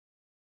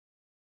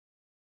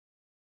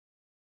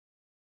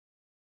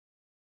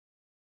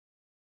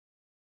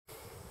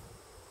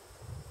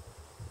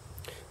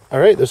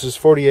Alright, this is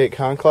 48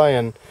 Concli,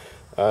 and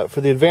for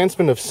the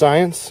advancement of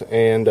science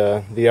and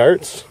the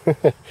arts,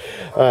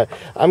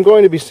 I'm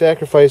going to be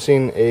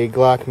sacrificing a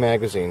Glock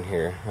magazine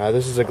here.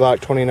 This is a Glock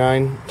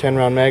 29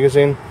 10-round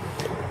magazine.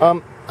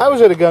 I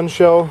was at a gun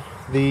show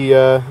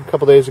a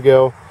couple days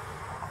ago,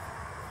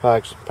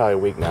 actually probably a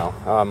week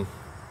now.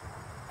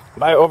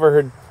 I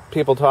overheard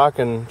people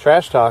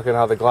trash talking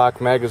how the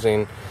Glock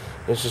magazine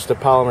is just a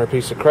polymer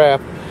piece of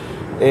crap.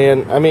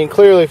 And I mean,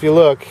 clearly if you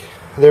look,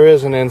 there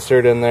is an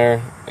insert in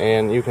there,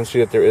 and you can see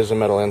that there is a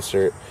metal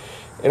insert.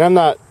 And I'm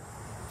not,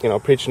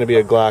 preaching to be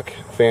a Glock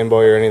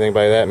fanboy or anything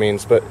by that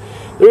means, but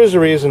there is a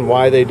reason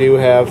why they do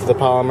have the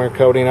polymer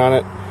coating on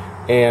it,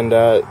 and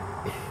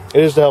it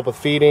is to help with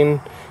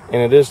feeding,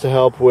 and it is to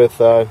help with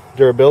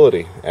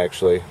durability,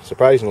 actually,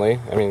 surprisingly.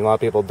 I mean, a lot of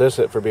people diss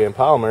it for being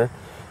polymer,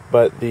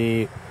 but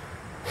the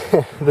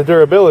the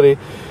durability,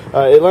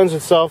 it lends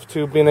itself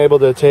to being able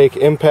to take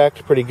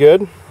impact pretty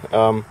good.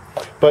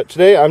 But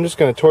today I'm just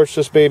going to torch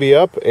this baby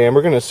up, and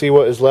we're going to see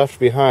what is left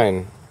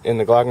behind in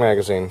the Glock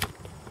magazine.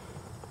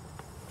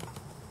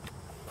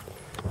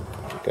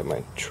 Got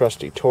my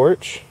trusty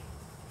torch.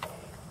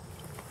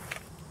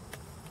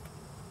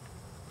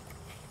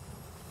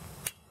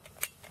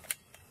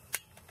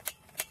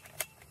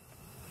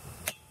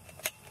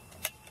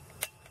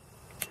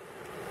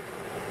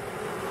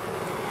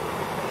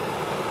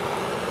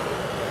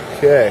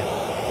 Okay.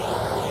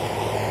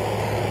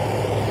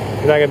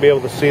 You're not going to be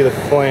able to see the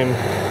flame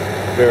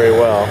very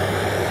well.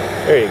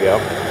 There you go.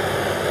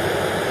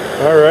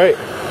 Alright.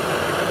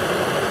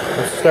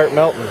 Let's start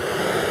melting.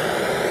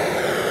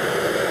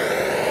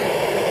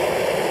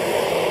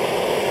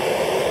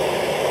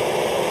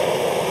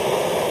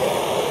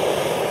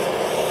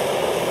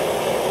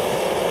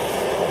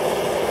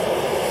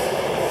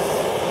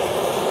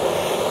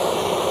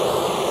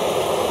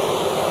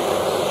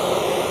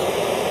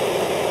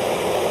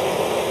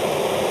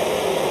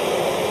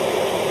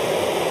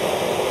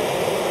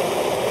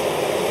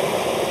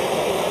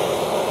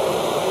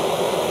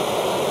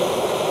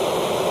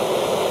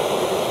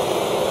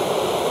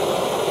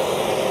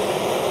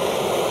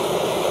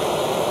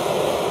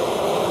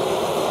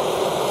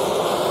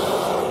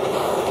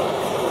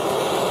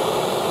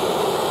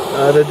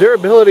 The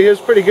durability is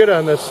pretty good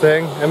on this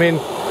thing. I mean,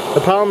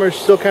 the polymer's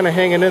still kind of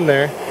hanging in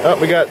there. Oh,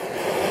 we got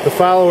the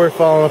follower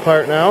falling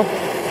apart now.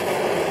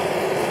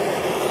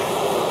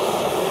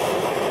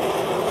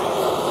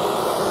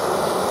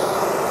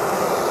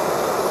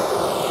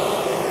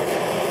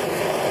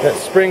 That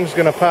spring's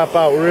gonna pop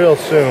out real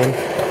soon.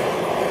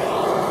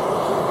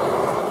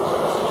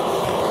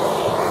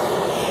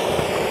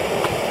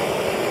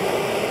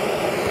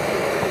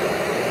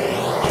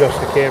 Adjust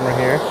the camera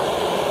here.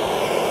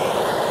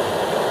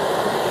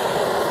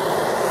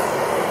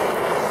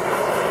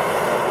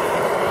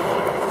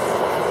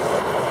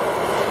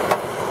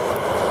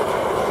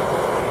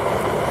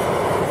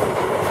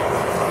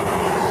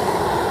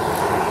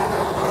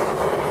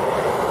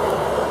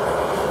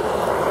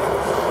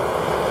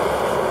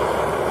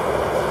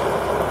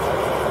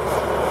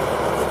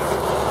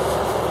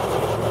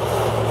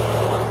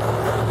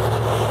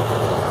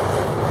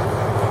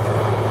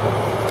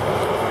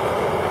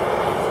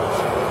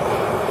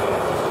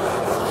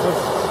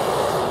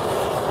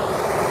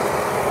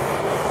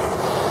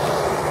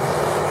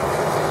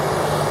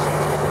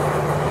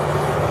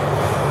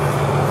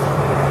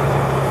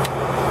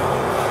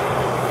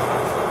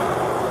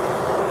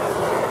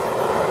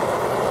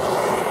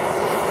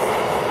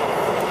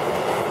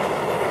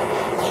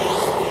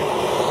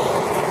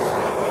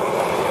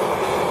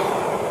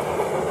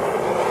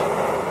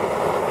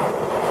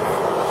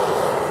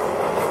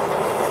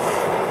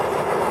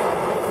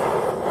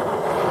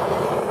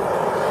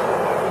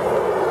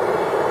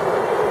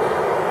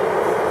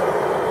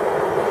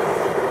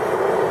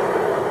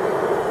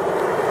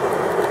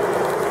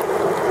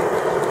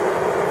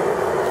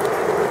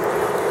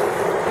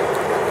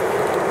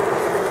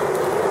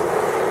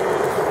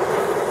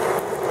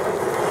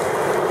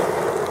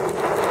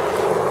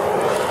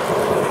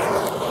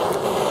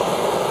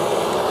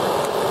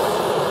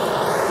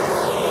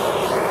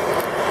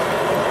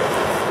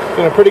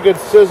 A pretty good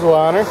sizzle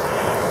on her.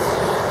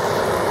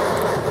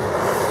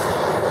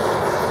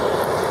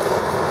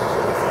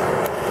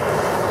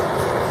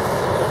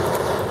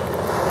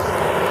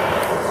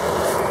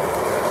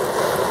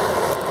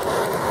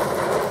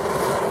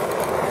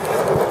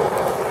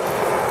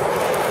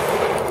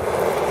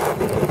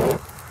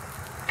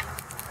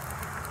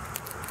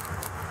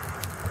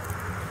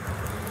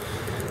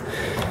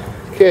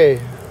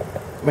 Okay,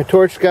 my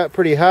torch got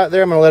pretty hot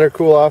there. I'm going to let her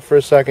cool off for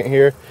a second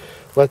here.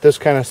 Let this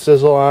kind of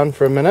sizzle on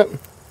for a minute.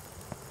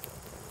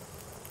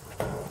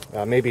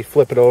 Maybe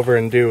flip it over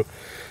and do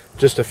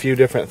just a few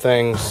different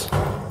things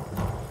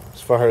as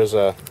far as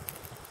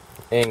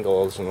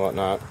angles and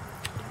whatnot.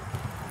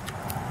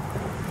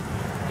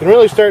 You can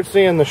really start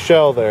seeing the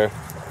shell there.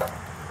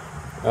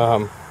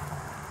 I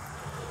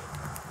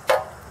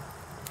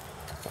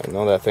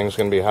know that thing's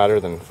going to be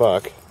hotter than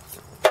fuck.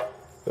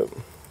 But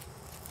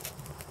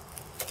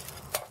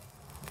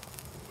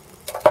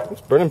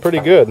it's burning pretty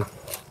good.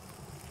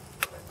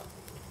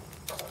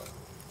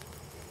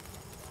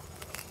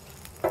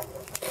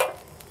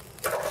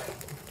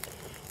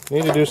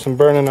 Need to do some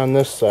burning on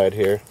this side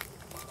here.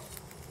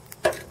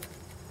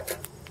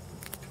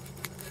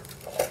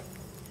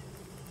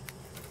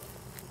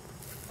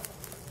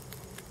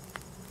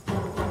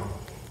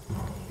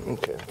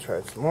 Okay,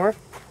 try some more.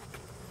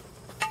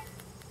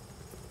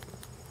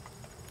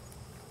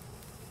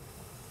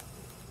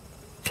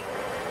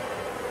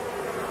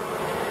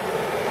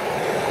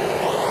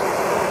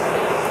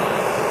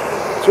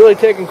 It's really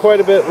taking quite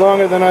a bit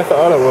longer than I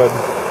thought it would,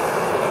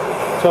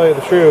 to tell you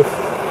the truth.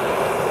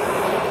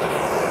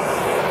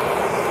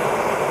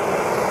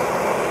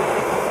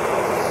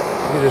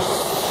 You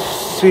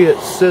just see it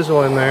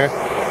sizzling there.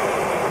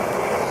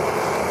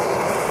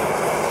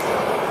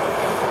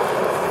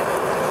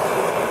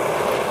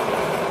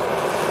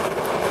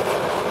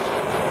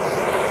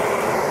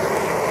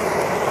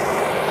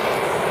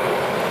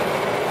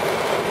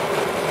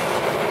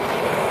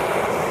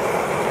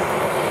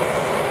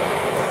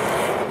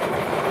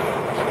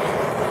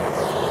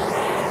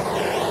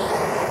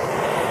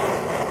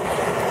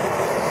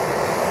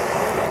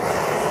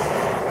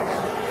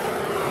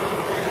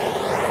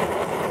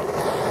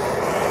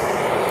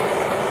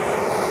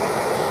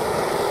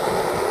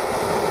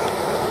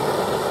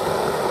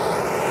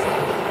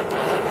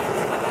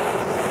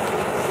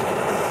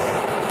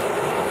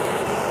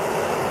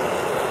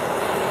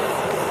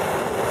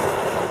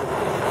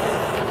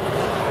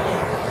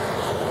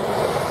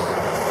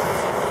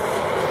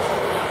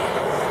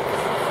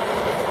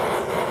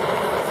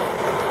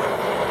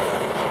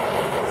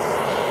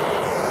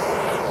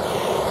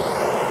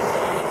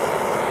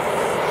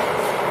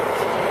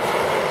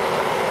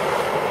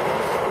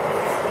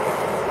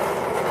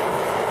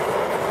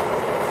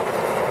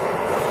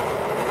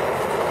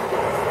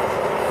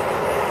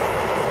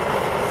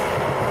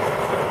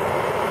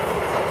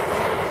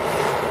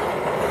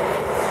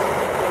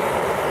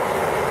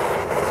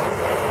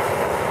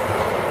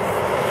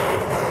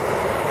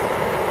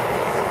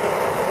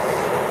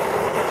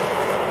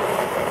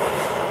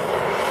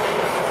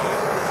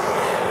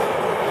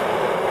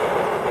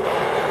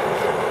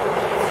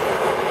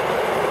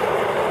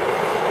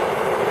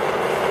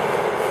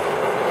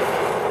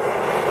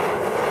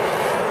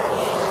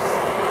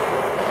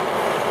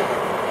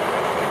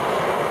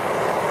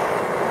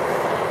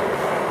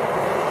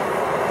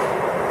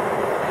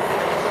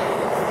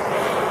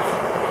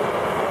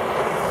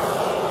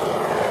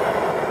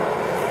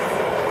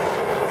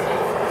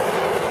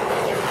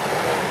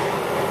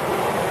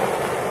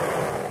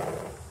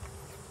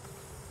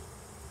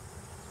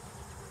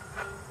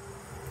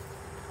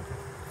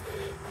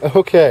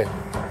 Okay,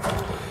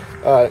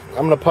 I'm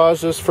going to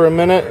pause this for a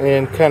minute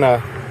and kind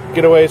of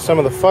get away some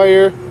of the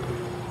fire.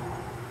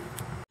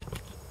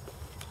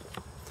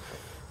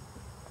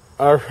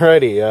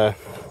 Alrighty,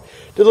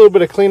 did a little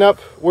bit of cleanup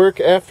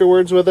work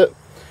afterwards with it,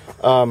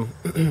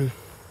 and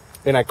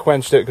I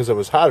quenched it because it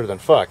was hotter than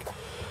fuck.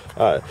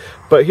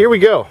 But here we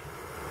go.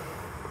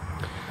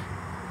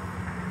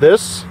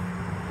 This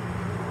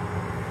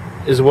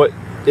is what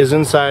is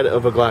inside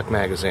of a Glock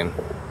magazine.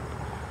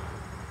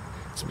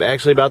 It's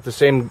actually about the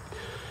same,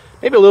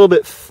 maybe a little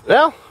bit,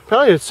 well,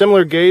 probably a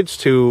similar gauge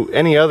to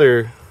any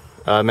other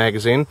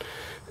magazine,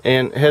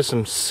 and it has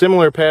some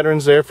similar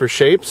patterns there for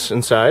shapes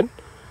inside,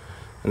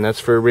 and that's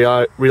for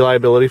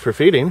reliability for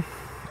feeding.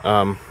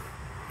 But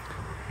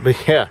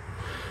yeah,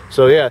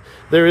 so yeah,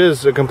 there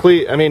is a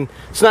complete, I mean,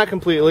 it's not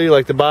completely,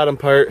 like the bottom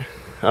part,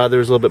 there's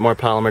a little bit more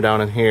polymer down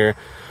in here,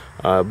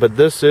 but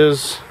this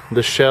is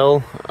the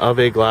shell of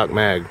a Glock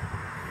mag.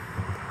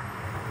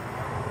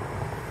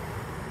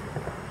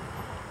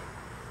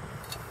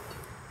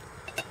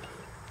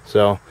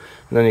 So,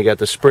 and then you got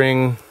the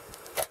spring,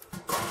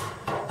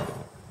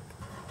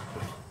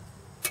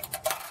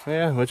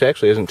 yeah, which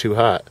actually isn't too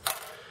hot.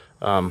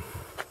 And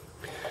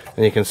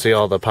you can see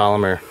all the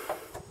polymer.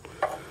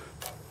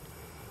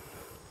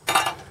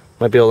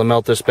 Might be able to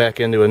melt this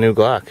back into a new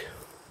Glock.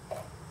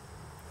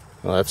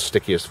 Well, that's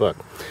sticky as fuck.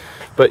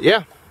 But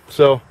yeah,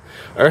 so,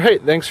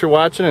 alright, thanks for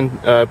watching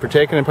and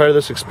partaking in part of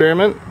this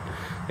experiment.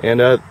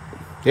 And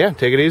yeah,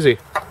 take it easy.